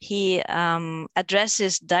 He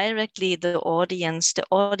addresses directly the audience. The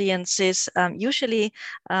audience is usually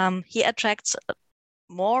he attracts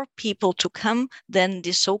more people to come than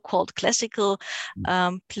the so-called classical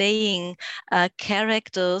playing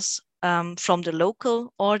characters from the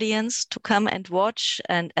local audience to come and watch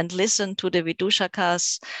and listen to the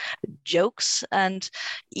Vidushaka's jokes. And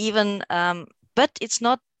even, but it's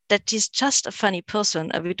not that he's just a funny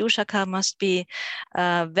person. A Vidushaka must be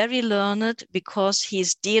very learned because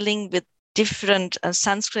he's dealing with different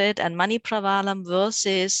Sanskrit and Manipravalam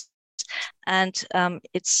verses. And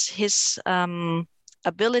it's his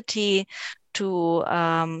ability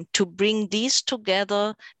to bring these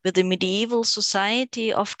together with the medieval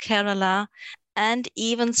society of Kerala, and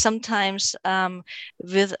even sometimes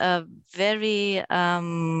with a very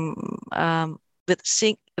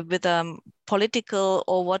with political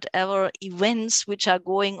or whatever events which are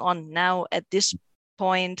going on now at this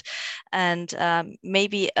point, and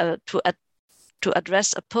maybe to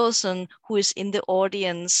address a person who is in the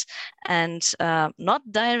audience, and not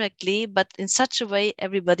directly, but in such a way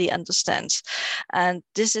everybody understands. And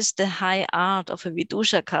this is the high art of a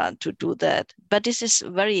Vidushaka, to do that. But this is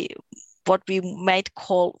very what we might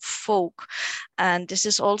call folk. And this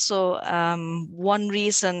is also one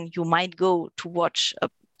reason you might go to watch a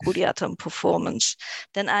Kuttiyattam performance.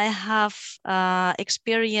 Then I have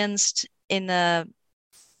experienced in a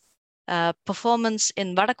performance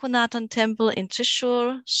in Vadakunathan temple in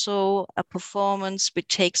Thrissur, so a performance which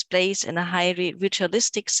takes place in a highly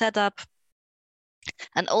ritualistic setup.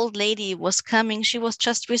 An old lady was coming, she was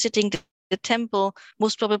just visiting the temple,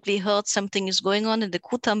 most probably heard something is going on in the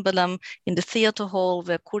Kuttambalam, in the theater hall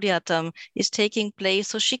where Kuttiyattam is taking place.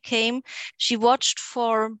 So she came, she watched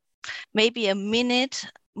for maybe a minute.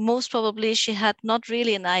 Most probably she had not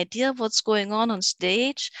really an idea what's going on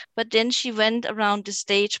stage, but then she went around the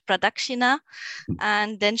stage pradakshina,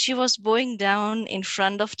 and then she was bowing down in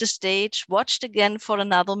front of the stage, watched again for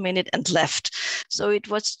another minute and left. So it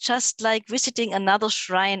was just like visiting another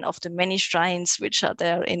shrine of the many shrines which are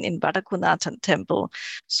there in Vadakunathan temple.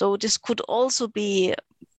 So this could also be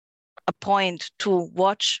a point to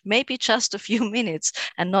watch, maybe just a few minutes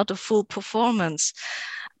and not a full performance.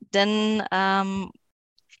 Then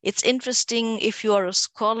it's interesting, if you are a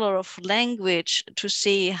scholar of language, to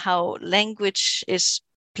see how language is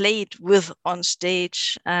played with on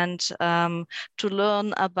stage, and to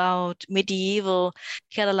learn about medieval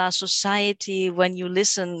Kerala society. When you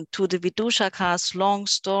listen to the Vidushaka's long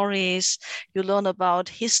stories, you learn about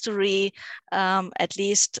history, at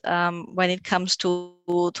least when it comes to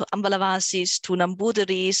Ambalavasis, to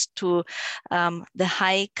Nambudiris, to the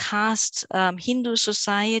high caste Hindu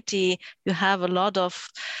society. You have a lot of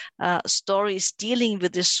stories dealing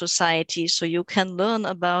with this society, so you can learn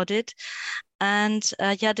about it. And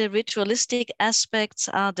the ritualistic aspects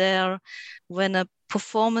are there. When a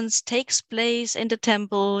performance takes place in the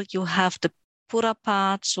temple, you have the pura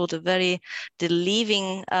part, so the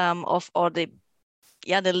leaving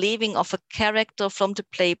the leaving of a character from the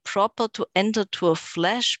play proper to enter to a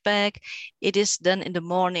flashback. It is done in the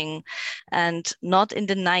morning and not in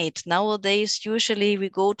the night. Nowadays, usually we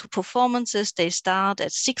go to performances. They start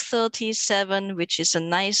at 6:30, 7, which is a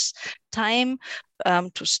nice time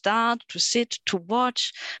to start, to sit, to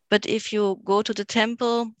watch. But if you go to the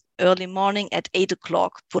temple early morning at 8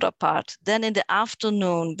 o'clock, pura part. Then in the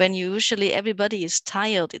afternoon, when usually everybody is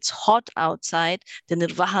tired, it's hot outside, the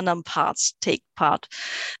Nirvahanam parts take part,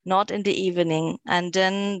 not in the evening. And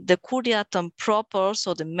then the Kuttiyattam proper,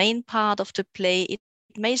 so the main part of the play, it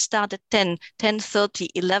may start at 10, 10:30,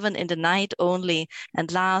 11 in the night only,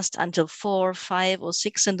 and last until 4, 5, or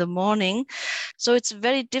 6 in the morning. So it's a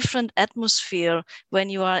very different atmosphere when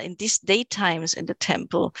you are in these daytimes in the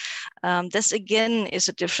temple. This again is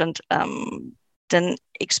a different than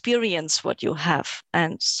experience what you have.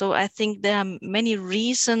 And so I think there are many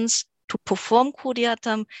reasons to perform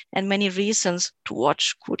Kuttiyattam and many reasons to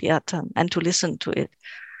watch Kuttiyattam and to listen to it.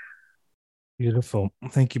 Beautiful.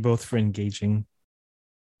 Thank you both for engaging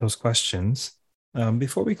those questions.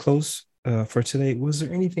 Before we close for today, was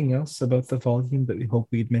there anything else about the volume that we hope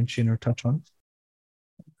we'd mention or touch on?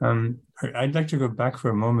 I'd like to go back for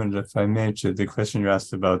a moment, if I may, to the question you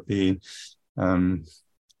asked about the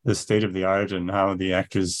state of the art and how the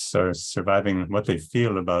actors are surviving, what they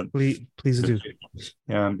feel about. Please do.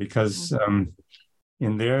 Yeah, because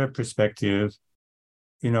in their perspective,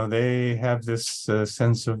 they have this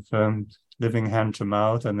sense of living hand to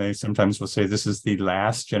mouth, and they sometimes will say this is the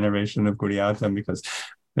last generation of Kuttiyattam because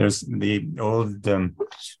there's the old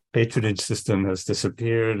patronage system has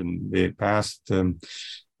disappeared, and the past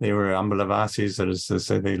they were Ambalavasis, that is to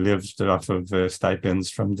say, they lived off of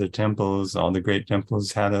stipends from the temples. All the great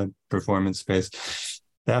temples had a performance space.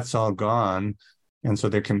 That's all gone. And so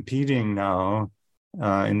they're competing now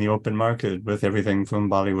in the open market with everything from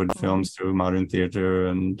Bollywood films to modern theater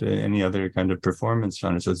and any other kind of performance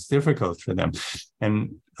genre. So it's difficult for them.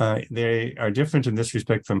 And they are different in this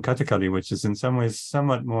respect from Kathakali, which is in some ways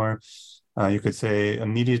somewhat more, you could say,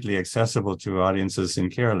 immediately accessible to audiences in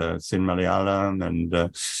Kerala. It's in Malayalam, and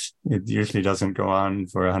it usually doesn't go on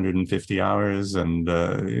for 150 hours. And,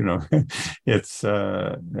 it's,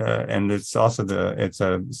 and it's also it's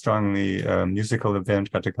a strongly musical event,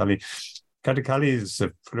 Kathakali. Kathakali is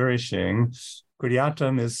flourishing.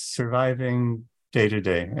 Kuttiyattam is surviving day to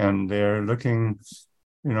day, and they're looking,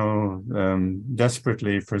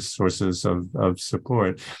 desperately for sources of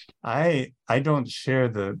support. I don't share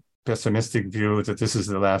the pessimistic view that this is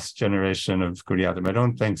the last generation of Kuttiyattam. I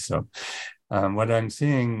don't think so. What I'm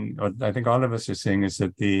seeing, what I think all of us are seeing, is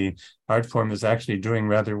that the art form is actually doing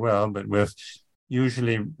rather well, but with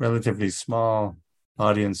usually relatively small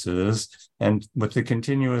audiences and with the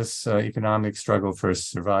continuous economic struggle for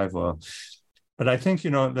survival. But I think,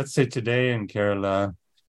 let's say today in Kerala,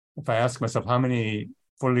 if I ask myself how many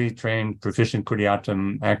fully trained, proficient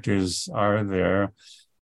Kuttiyattam actors are there,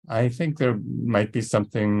 I think there might be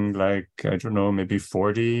something like, I don't know, maybe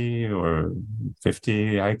 40 or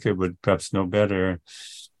 50. Heike would perhaps know better.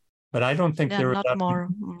 But I don't think there were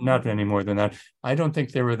not any more than that. I don't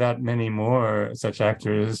think there were that many more such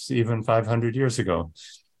actors even 500 years ago.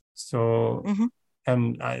 So,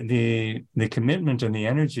 and the commitment and the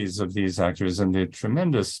energies of these actors and the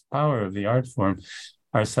tremendous power of the art form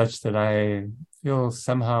are such that I feel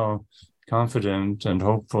somehow confident and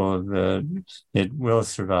hopeful that it will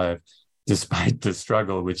survive despite the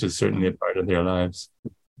struggle, which is certainly a part of their lives.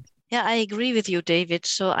 Yeah, I agree with you, David.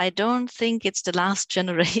 So I don't think it's the last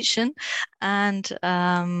generation, and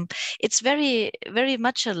it's very, very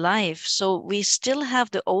much alive. So we still have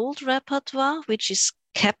the old repertoire, which is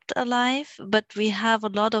kept alive, but we have a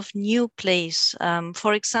lot of new plays.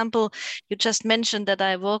 For example, you just mentioned that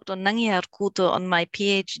I worked on Nangyar Kuto on my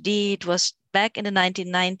PhD. It was back in the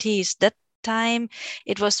 1990s. That time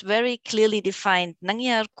it was very clearly defined.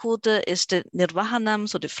 Nangyar Kuta is the Nirvahanam,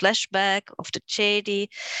 so the flashback of the Chedi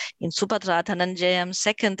in Subhadra Dhananjayam's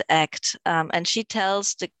second act. And she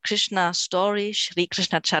tells the Krishna story, Sri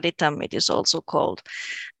Krishna Charitam, it is also called.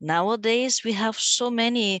 Nowadays, we have so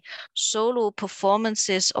many solo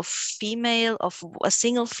performances of a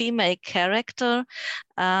single female character,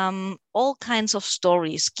 all kinds of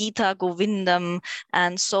stories, Gita Govindam,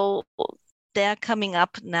 and so they're coming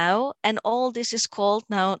up now, and all this is called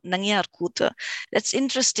now Nangyar Kuta. That's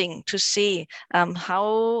interesting to see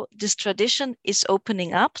how this tradition is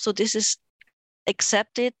opening up. So this is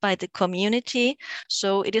accepted by the community,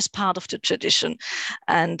 so it is part of the tradition.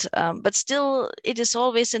 And but still, it is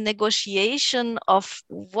always a negotiation of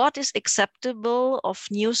what is acceptable, of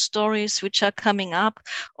new stories which are coming up,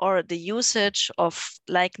 or the usage of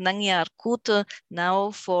like Nangyar Kuta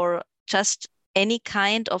now for just any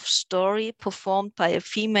kind of story performed by a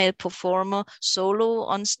female performer solo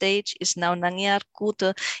on stage is now Nangyar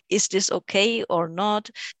Kuta. Is this okay or not?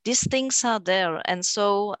 These things are there. And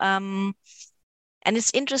so, and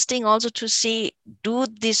it's interesting also to see, do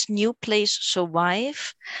these new plays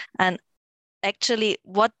survive? And actually,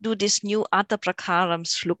 what do these new Adha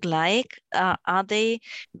Prakarams look like? Are they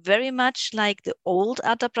very much like the old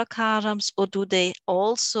Adha Prakarams, or do they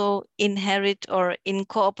also inherit or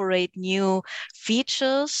incorporate new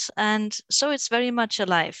features? And so it's very much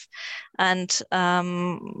alive. And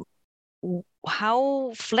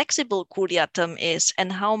how flexible Kuttiyattam is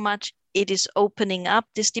and how much it is opening up,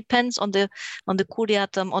 this depends on the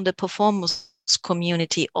Kuttiyattam, on the performers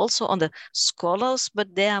community, also on the scholars,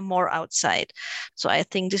 but they are more outside. So I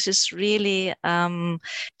think this is really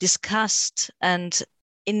discussed and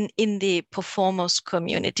in the performers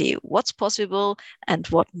community, what's possible and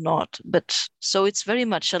what not. But so it's very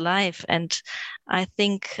much alive, and I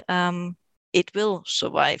think it will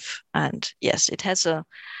survive. And yes, it was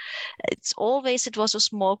a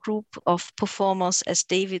small group of performers, as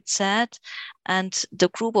David said, and the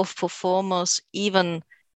group of performers even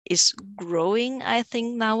is growing, I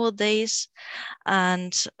think, nowadays.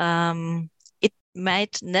 And it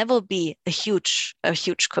might never be a huge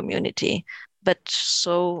community, but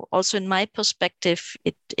so also in my perspective,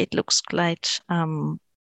 it looks like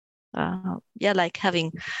like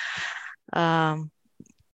having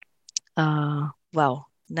wow,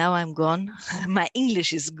 now I'm gone. My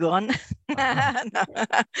English is gone. No,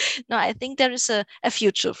 I think there is a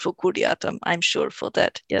future for Kuttiyattam. I'm sure for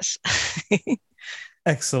that. Yes.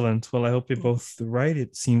 Excellent. Well, I hope you're both right.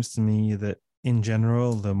 It seems to me that in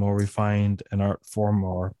general, the more refined an art form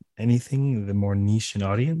or anything, the more niche an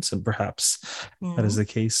audience, and perhaps that is the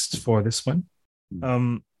case for this one.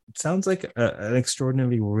 It sounds like an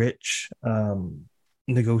extraordinarily rich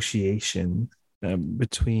negotiation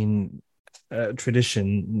between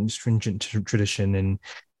tradition, stringent tradition,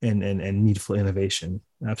 and needful innovation.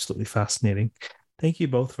 Absolutely fascinating. Thank you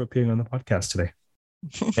both for appearing on the podcast today.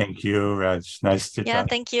 Thank you, Raj. Nice to talk.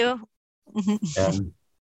 Thank you.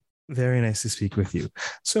 Very nice to speak with you.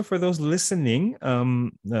 So for those listening,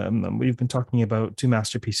 we've been talking about two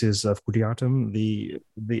masterpieces of Kuttiyattam,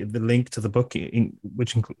 the link to the book,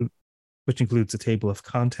 which includes a table of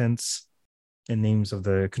contents and names of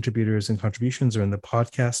the contributors and contributions are in the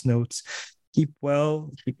podcast notes. Keep well,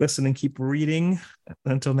 keep listening, keep reading.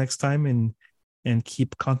 Until next time, and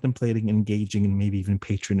keep contemplating, engaging, and maybe even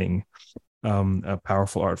patroning a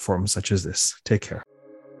powerful art form such as this. Take care.